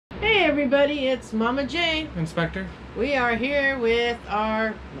everybody, it's Mama J and Spectre. We are here with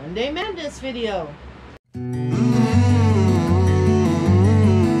our Monday Madness video.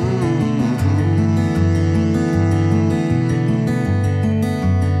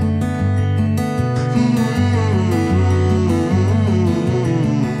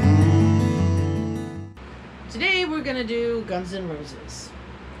 Today we're gonna do Guns N' Roses.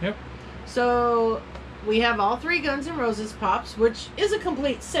 Yep. So we have all three Guns N' Roses pops, which is a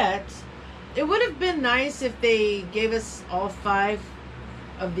complete set. It would have been nice if they gave us all five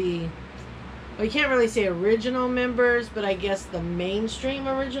of the, well, you can't really say original members, but I guess the mainstream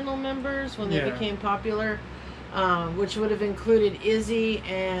original members when they became popular, which would have included Izzy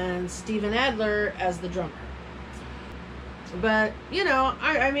and Steven Adler as the drummer. But, you know,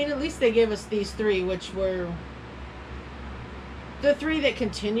 I mean, at least they gave us these three, which were the three that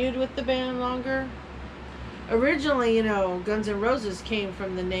continued with the band longer. Originally, you know, Guns N' Roses came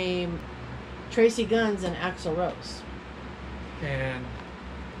from the name Tracy Guns and Axl Rose. And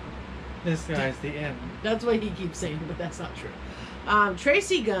this guy's the end. That's what he keeps saying, but that's not true.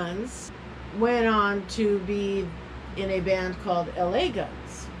 Tracy Guns went on to be in a band called LA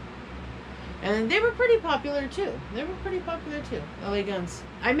Guns. And they were pretty popular too. LA Guns.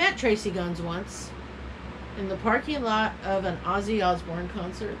 I met Tracy Guns once in the parking lot of an Ozzy Osbourne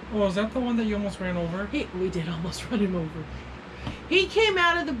concert. Oh, is that the one that you almost ran over? We did almost run him over. He came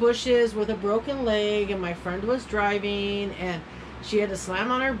out of the bushes with a broken leg, and my friend was driving, and she had to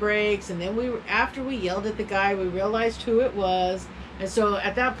slam on her brakes, and then after we yelled at the guy, we realized who it was. And so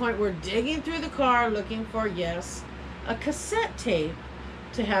at that point, we're digging through the car looking for, yes, a cassette tape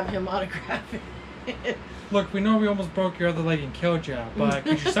to have him autograph it. Look, we know we almost broke your other leg and killed you, but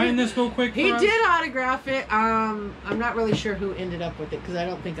could you sign this real quick for us? He did autograph it. I'm not really sure who ended up with it, because I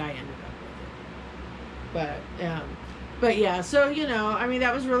don't think I ended up with it. But yeah, so, you know, I mean,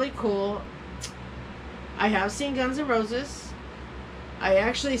 that was really cool. I have seen Guns N' Roses. I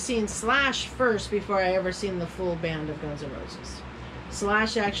actually seen Slash first before I ever seen the full band of Guns N' Roses.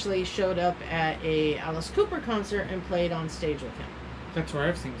 Slash actually showed up at a Alice Cooper concert and played on stage with him. That's where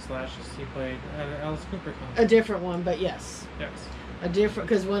I've seen Slash. He played at an Alice Cooper concert. A different one, but yes. Yes. A different,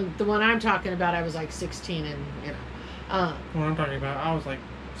 because the one I'm talking about, I was like 16, and you know. What I'm talking about, I was like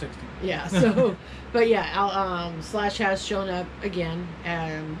 16. Yeah. So, but yeah, Slash has shown up again,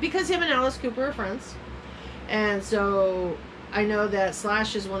 because him and Alice Cooper are friends, and so I know that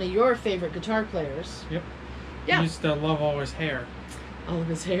Slash is one of your favorite guitar players. Yep. Yeah. He used to love all his hair. All of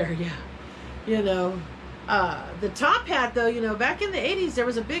his hair, yeah. You know. The top hat, though, you know, back in the 80s, there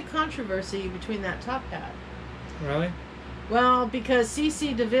was a big controversy between that top hat. Really? Well, because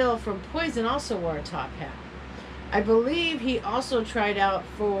C.C. DeVille from Poison also wore a top hat. I believe he also tried out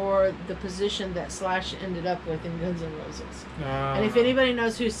for the position that Slash ended up with in Guns N' Roses. And if anybody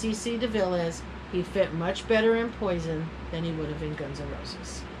knows who C.C. DeVille is, he fit much better in Poison than he would have in Guns N'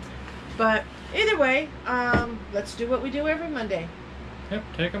 Roses. But either way, let's do what we do every Monday. Yep,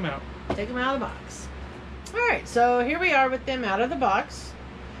 take them out. Take them out of the box. Alright, so here we are with them out of the box.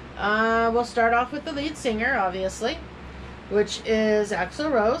 We'll start off with the lead singer, obviously, which is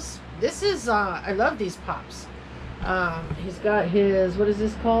Axl Rose. This is, I love these pops. He's got his, what is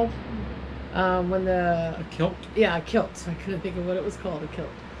this called? A kilt? Yeah, a kilt. I couldn't think of what it was called, a kilt.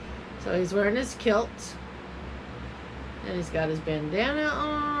 So he's wearing his kilt. And he's got his bandana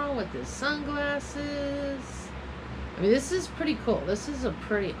on with his sunglasses. I mean, this is pretty cool. This is a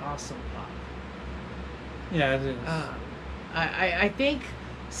pretty awesome pop. Yeah, it is. I think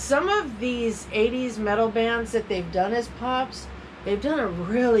some of these 80s metal bands that they've done as pops, they've done a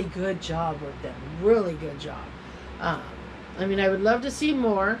really good job with them. Really good job. I mean, I would love to see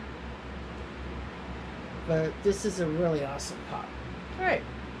more, but this is a really awesome pop. Alright.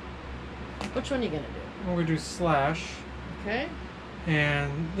 Which one are you going to do? Well, we do Slash. Okay.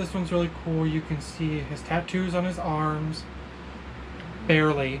 And this one's really cool. You can see his tattoos on his arms.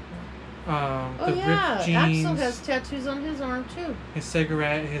 Barely. The ripped jeans, Axl has tattoos on his arm too. His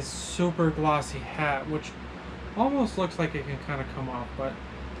cigarette, his super glossy hat, which almost looks like it can kind of come off, but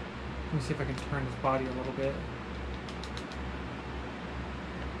let me see if I can turn his body a little bit.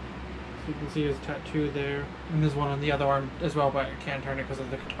 So you can see his tattoo there, and there's one on the other arm as well, but I can't turn it because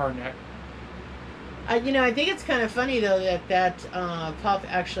of the guitar neck. You know, I think it's kind of funny though that pop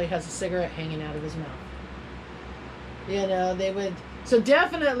actually has a cigarette hanging out of his mouth. You know, they would, so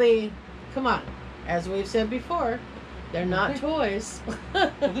definitely. Come on. As we've said before, they're not toys. I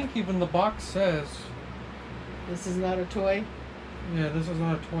think even the box says... This is not a toy? Yeah, this is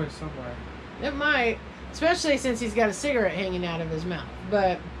not a toy somewhere. It might. Especially since he's got a cigarette hanging out of his mouth.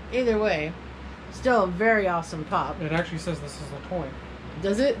 But either way, still a very awesome pop. It actually says this is a toy.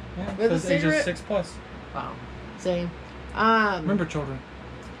 Does it? Yeah, With a it says ages cigarette? 6+. Wow. Same. Remember, children,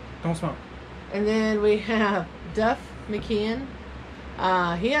 don't smoke. And then we have Duff McKeon.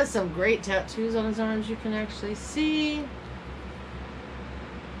 He has some great tattoos on his arms you can actually see.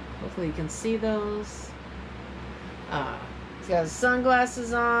 Hopefully you can see those. He's got his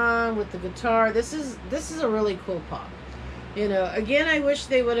sunglasses on with the guitar. This is a really cool pop. You know, again, I wish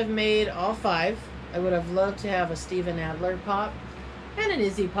they would have made all 5. I would have loved to have a Steven Adler pop and an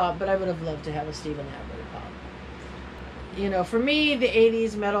Izzy pop, but I would have loved to have a Steven Adler pop. You know, for me, the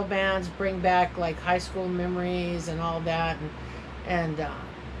 80s metal bands bring back like high school memories and all that. And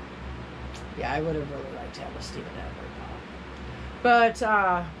yeah, I would have really liked to have a Steven Adler pop. But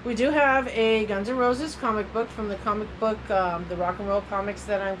we do have a Guns N' Roses comic book from the comic book, the rock and roll comics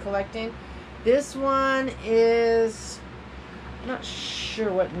that I'm collecting. This one is, I'm not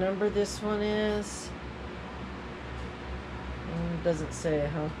sure what number this one is. It doesn't say,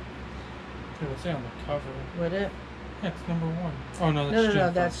 huh? It would say on the cover. Would it? Yeah, it's number 1. Oh, no, that's June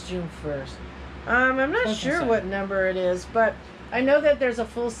 1st. That's June 1st. I'm not sure what number it is, but I know that there's a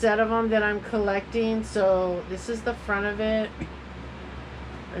full set of them that I'm collecting. So this is the front of it.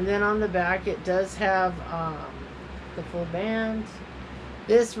 And then on the back, it does have the full band.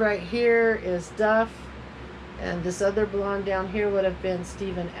 This right here is Duff. And this other blonde down here would have been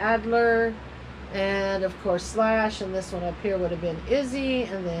Steven Adler. And of course Slash. And this one up here would have been Izzy.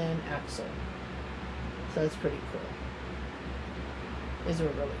 And then Axl. So it's pretty cool. These are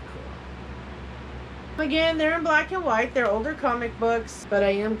really cool. Again, they're in black and white. They're older comic books. But I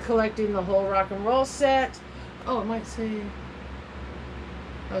am collecting the whole rock and roll set. Oh, it might say...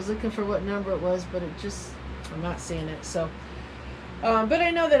 I was looking for what number it was, but I'm not seeing it. So, but I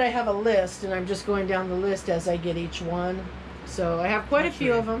know that I have a list, and I'm just going down the list as I get each one. So I have quite a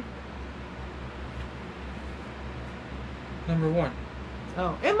few of them. Number 1.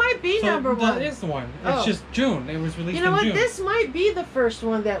 Oh, it might be number 1. That is the one. It's just June. It was released in June. You know what? This might be the first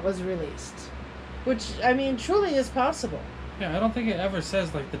one that was released. Which, I mean, truly is possible. Yeah, I don't think it ever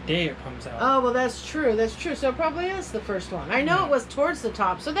says, like, the day it comes out. Oh, well, that's true. That's true. So it probably is the first one. I know it was towards the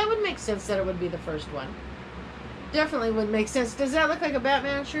top, so that would make sense that it would be the first one. Definitely would make sense. Does that look like a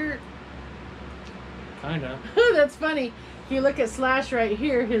Batman shirt? Kinda. That's funny. If you look at Slash right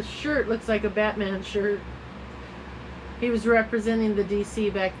here, his shirt looks like a Batman shirt. He was representing the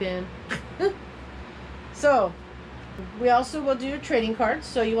DC back then. So, we also will do trading cards.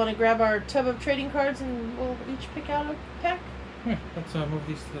 So you want to grab our tub of trading cards and we'll each pick out a pack? Yeah, let's move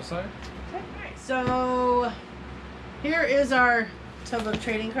these to the side. Okay. All right. So, here is our tub of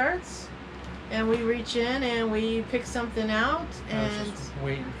trading cards. And we reach in and we pick something out. And I was just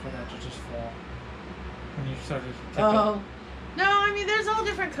waiting for that to just fall. When you started to oh. No, I mean, there's all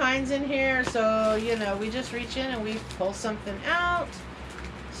different kinds in here. So, you know, we just reach in and we pull something out.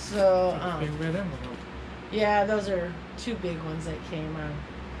 So, big red envelope. Yeah, those are 2 big ones that came on.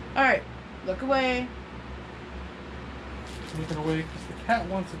 All right, look away. Looking away because the cat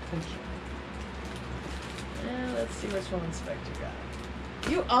wants attention. Let's see which one Spectre got.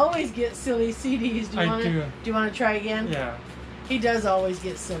 You always get silly CDs. Do you want to try again? Yeah. He does always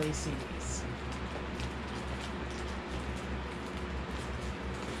get silly CDs.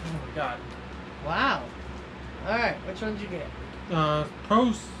 Oh my god. Wow. All right, which one did you get?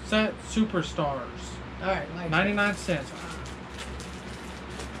 Pro Set Superstars. All right, 99 cents.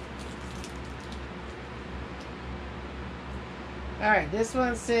 All right, this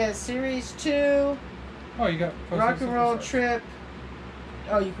one says Series 2. Oh, you got Rock and Roll Trip.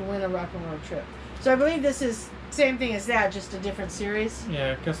 Oh, you can win a Rock and Roll Trip. So I believe this is same thing as that, just a different series.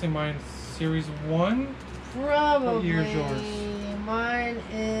 Yeah, guessing mine's Series 1. Probably. What year's yours? Mine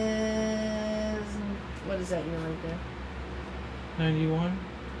is... What is that year right there? 91.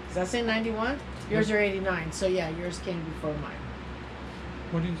 Does that say 91? Yours are 89, so yeah, yours came before mine.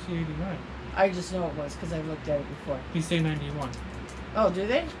 What do you see 89? I just know it was because I've looked at it before. You say 91. Oh, do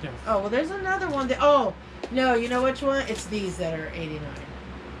they? Yes. Oh, well, there's another one that... Oh, no, you know which one? It's these that are 89.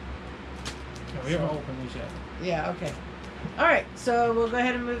 No, we haven't opened these yet. Yeah, okay. All right, so we'll go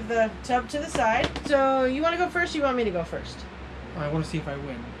ahead and move the tub to the side. So you want to go first or you want me to go first? I want to see if I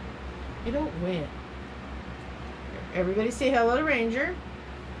win. You don't win. Everybody say hello to Ranger.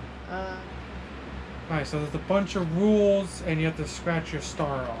 Alright, so there's a bunch of rules and you have to scratch your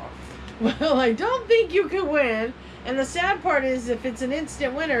star off. Well, I don't think you can win. And the sad part is if it's an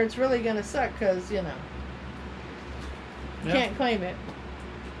instant winner, it's really going to suck because, you know, can't claim it.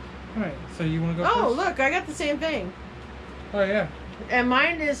 Alright, so you want to go first? Oh, look, I got the same thing. Oh, yeah. And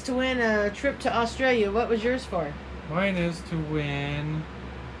mine is to win a trip to Australia. What was yours for? Mine is to win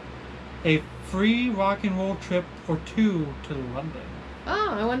a free rock and roll trip for 2 to London.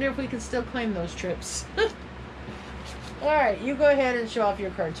 Oh, I wonder if we can still claim those trips. Alright, you go ahead and show off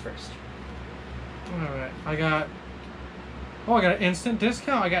your cards first. Alright, I got an instant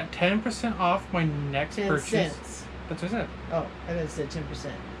discount. I got 10% off my next 10 purchase. cents. That's what I said. Oh, I thought it said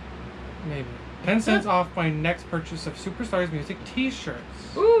 10%. Maybe. 10 cents off my next purchase of Superstars Music t-shirts.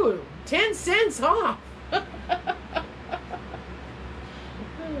 Ooh, 10 cents off!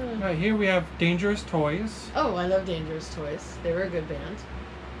 Right, here we have Dangerous Toys. Oh, I love Dangerous Toys. They were a good band.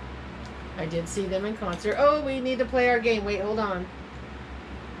 I did see them in concert. Oh, we need to play our game. Wait, hold on.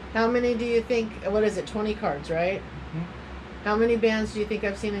 How many do you think... What is it? 20 cards, right? Mm-hmm. How many bands do you think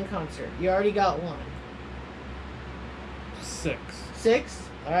I've seen in concert? You already got one. 6. 6?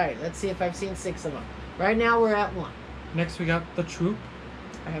 Alright, let's see if I've seen 6 of them. Right now we're at 1. Next we got The Troop.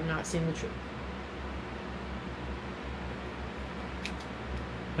 I have not seen The Troop.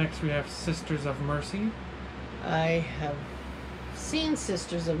 Next we have Sisters of Mercy. I have seen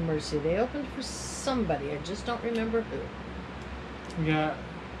Sisters of Mercy. They opened for somebody. I just don't remember who. We got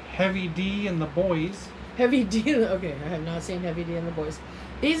Heavy D and the Boys. Heavy D. Okay, I have not seen Heavy D and the Boys.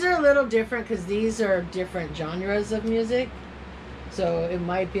 These are a little different because these are different genres of music. So it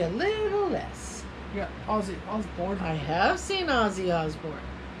might be a little less. We got Ozzy Osbourne. I have seen Ozzy Osbourne.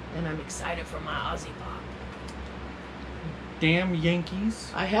 And I'm excited for my Ozzy Pop. Damn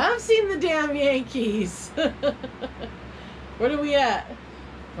Yankees. I have seen the damn Yankees. What are we at?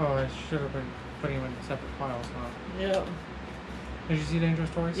 Oh, I should have been putting them in separate files, huh? Yeah. Did you see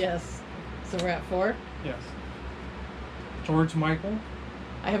Dangerous Toys? Yes. So we're at 4? Yes. George Michael.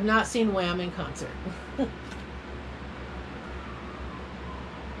 I have not seen Wham in concert.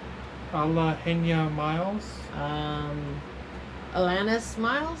 Alahenia Miles. Alanis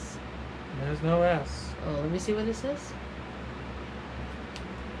Miles? There's no S. Oh, let me see what it says.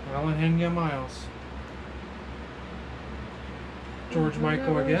 Alahenia Miles. George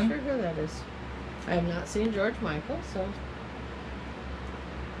Michael I'm again. not really sure who that is. I have not seen George Michael, so...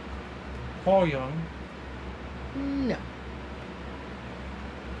 Paul Young. No.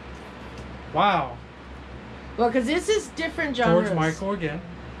 Wow. Well, because this is different genres. George Michael again.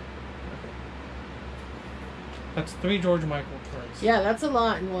 That's 3 George Michael cards. Yeah, that's a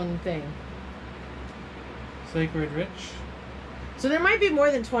lot in one thing. Sacred Rich. So there might be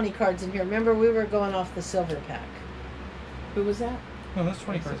more than 20 cards in here. Remember, we were going off the silver pack. Who was that? No, that's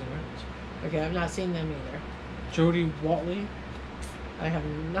 20 cards in here. Okay, I've not seen them either. Jody Watley. I have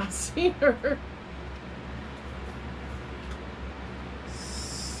not seen her.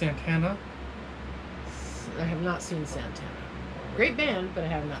 Santana. I have not seen Santana. Great band, but I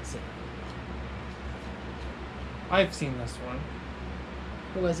have not seen it. I've seen this one.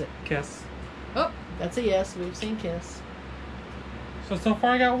 Who was it? Kiss. Oh, that's a yes. We've seen Kiss. So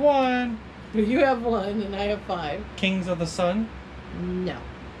far I got 1. You have 1 and I have 5. Kings of the Sun. No.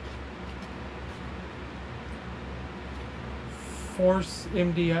 Force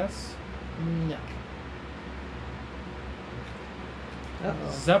MDS. No.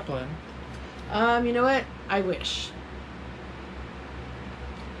 Uh-oh. Zeppelin. You know what? I wish.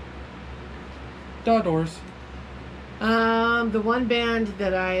 The Doors. The one band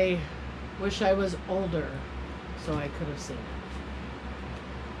that I wish I was older so I could have seen it.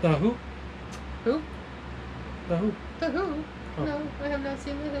 The Who. Who? The Who. The Who? Oh. No, I have not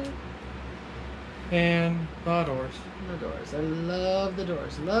seen The Who. And The Doors. The Doors. I love The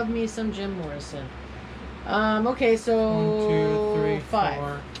Doors. Love me some Jim Morrison. Okay, so 1, 2, 3, 5.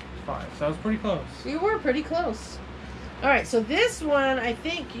 4, 5. So that was pretty close. You were pretty close. Alright, so this one, I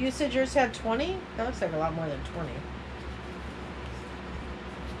think you said yours had 20? That looks like a lot more than 20.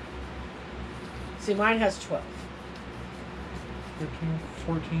 See, mine has 12. 13,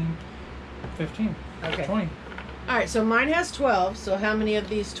 14, 15. Okay. 20. Alright, so mine has 12, so how many of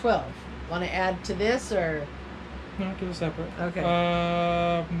these 12? Want to add to this, or? No, do it separate. Okay.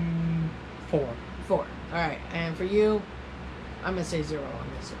 4. 4. Alright, and for you, I'm going to say 0 on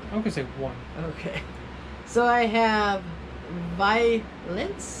this one. I'm going to say 1. Okay. So I have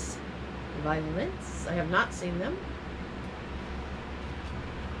Violence. Violence. I have not seen them.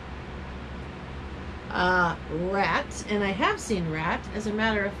 Rat. And I have seen Rat. As a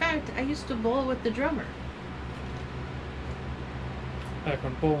matter of fact, I used to bowl with the drummer. Back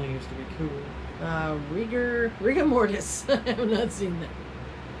when bowling used to be cool. Rigor Mortis. I have not seen them.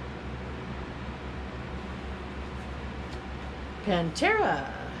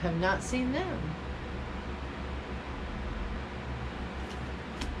 Pantera. Have not seen them.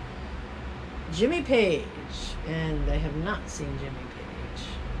 Jimmy Page, and I have not seen Jimmy Page.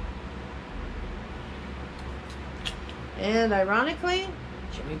 And ironically,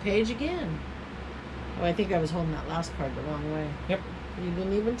 Jimmy Page again. Oh, I think I was holding that last card the wrong way. Yep. You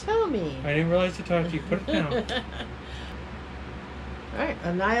didn't even tell me. I didn't realize to talk to you. Put it down. Alright,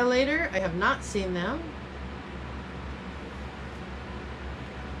 Annihilator. I have not seen them.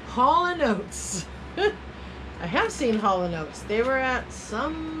 Hall & Oates. I have seen Hall & Oates. They were at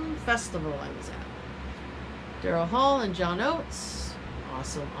some festival I was at. Daryl Hall and John Oates.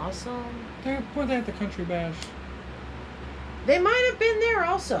 Awesome, awesome. Were they at the Country Bash? They might have been there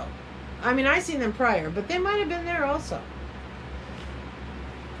also. I mean, I seen them prior, but they might have been there also.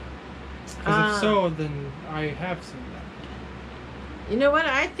 Because if so, then I have seen that. You know what?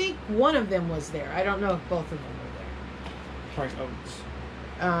 I think one of them was there. I don't know if both of them were there. Probably Oates.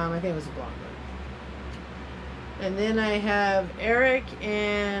 I think it was a blonde one. And then I have Eric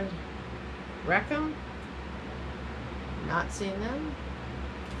and Rackham. Not seen them.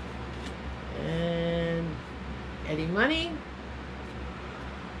 And Eddie Money,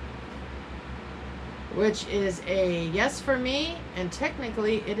 which is a yes for me, and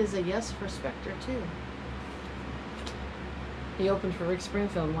technically it is a yes for Spectre too. He opened for Rick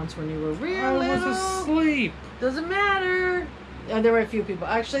Springfield once when you were real little. I was asleep. Doesn't matter. There were a few people.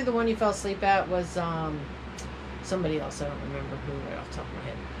 Actually, the one you fell asleep at was somebody else. I don't remember who right off the top of my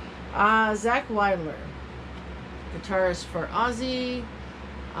head. Zach Weidler, guitarist for Ozzy.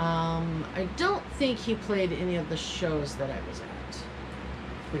 I don't think he played any of the shows that I was at.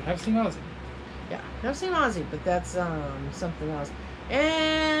 We have seen Ozzy. Yeah, I've seen Ozzy, but that's something else.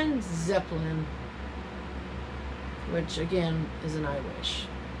 And Zeppelin, which again is an I wish.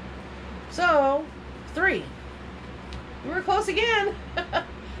 So 3. We were close again,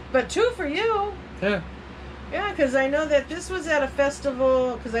 but 2 for you. Yeah. Yeah, because I know that this was at a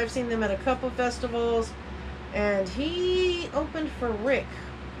festival, because I've seen them at a couple festivals, and he opened for Rick.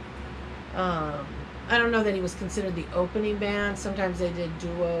 I don't know that he was considered the opening band. Sometimes they did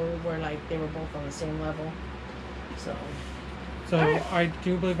duo where like they were both on the same level. So right. I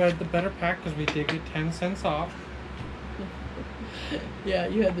do believe I had the better pack because we did get 10 cents off. Yeah,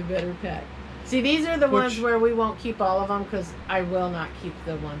 you had the better pack. See, these are the ones where we won't keep all of them because I will not keep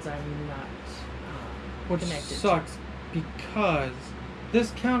the ones I'm not which connected sucks because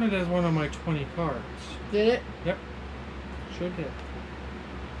this counted as one of my 20 cards. Did it? Yep. Sure did.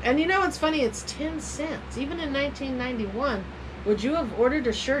 And you know what's funny? It's 10 cents. Even in 1991, would you have ordered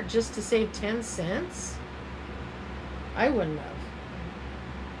a shirt just to save 10 cents? I wouldn't have.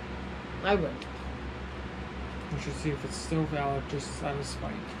 I wouldn't. We should see if it's still valid just out of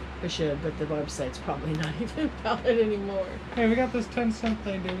spite. We should, but the website's probably not even valid anymore. Hey, we got this 10-cent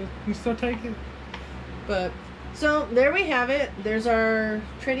thing, dude. You still take it? But, so, there we have it. There's our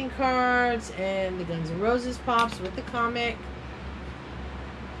trading cards and the Guns N' Roses pops with the comic.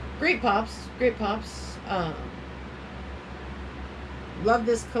 Great pops. Great pops. Love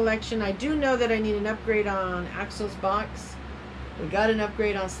this collection. I do know that I need an upgrade on Axel's box. We got an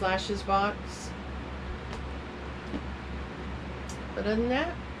upgrade on Slash's box. But other than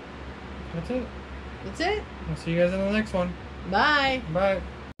that, that's it. that's it. I'll see you guys in the next one. Bye. Bye.